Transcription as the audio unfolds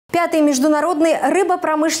Пятый международный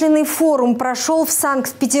рыбопромышленный форум прошел в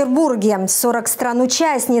Санкт-Петербурге. 40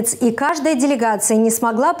 стран-участниц, и каждая делегация не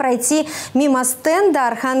смогла пройти мимо стенда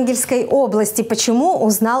Архангельской области. Почему,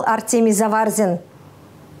 узнал Артемий Заварзин.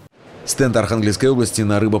 Стенд Архангельской области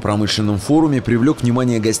на рыбопромышленном форуме привлек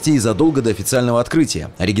внимание гостей задолго до официального открытия.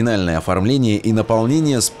 Оригинальное оформление и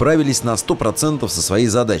наполнение справились на 100% со своей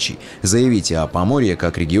задачей – заявить о Поморье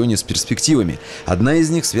как регионе с перспективами. Одна из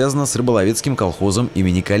них связана с рыболовецким колхозом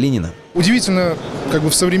имени Калинина. Удивительно,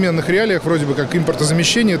 в современных реалиях вроде бы как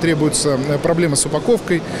импортозамещение требуется проблема с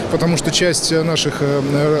упаковкой, потому что часть наших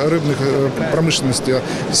рыбных промышленностей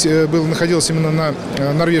находилась именно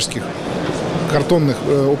на норвежских картонных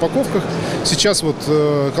упаковках. Сейчас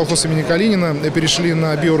колхоз имени Калинина перешли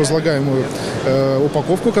на биоразлагаемую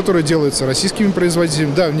упаковку, которая делается российскими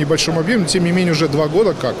производителями. Да, в небольшом объеме, тем не менее уже 2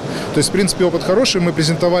 года как. То есть, в принципе, опыт хороший. Мы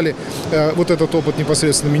презентовали этот опыт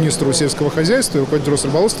непосредственно министру сельского хозяйства и руководителю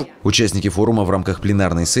Росрыболовства. Участники форума в рамках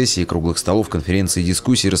пленарной сессии, круглых столов, конференций и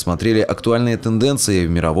дискуссий рассмотрели актуальные тенденции в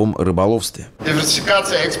мировом рыболовстве.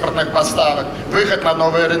 Диверсификация экспортных поставок, выход на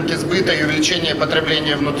новые рынки сбыта и увеличение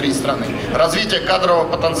потребления внутри страны, развитие кадрового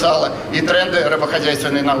потенциала и тренды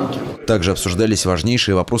рыбохозяйственной науки. Также обсуждались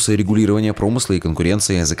важнейшие вопросы регулирования промысла и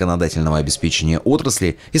конкуренции, законодательного обеспечения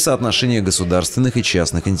отрасли и соотношения государственных и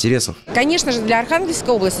частных интересов. Конечно же, для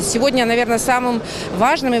Архангельской области сегодня, наверное, самым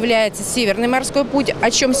важным является Северный морской путь,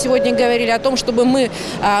 о чем сегодня говорили, о том, чтобы мы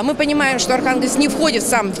понимаем, что Архангельск не входит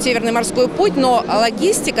сам в Северный морской путь, но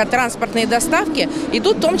логистика, транспортные доставки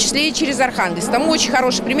идут в том числе и через Архангельск. Там очень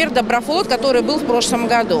хороший пример Доброфлот, который был в прошлом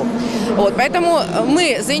году. Поэтому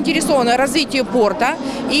мы заинтересованы в развитии порта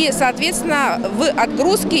и, соответственно, в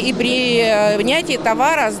отгрузке и принятии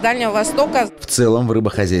товара с Дальнего Востока. В целом в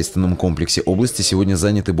рыбохозяйственном комплексе области сегодня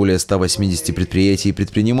заняты более 180 предприятий и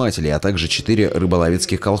предпринимателей, а также 4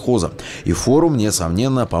 рыболовецких колхоза. И форум,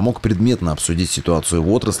 несомненно, помог предметно обсудить ситуацию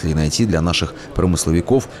в отрасли и найти для наших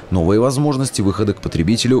промысловиков новые возможности выхода к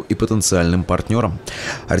потребителю и потенциальным партнерам.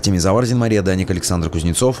 Артемий Заварзин, Мария Даник, Александр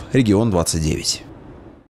Кузнецов, Регион 29.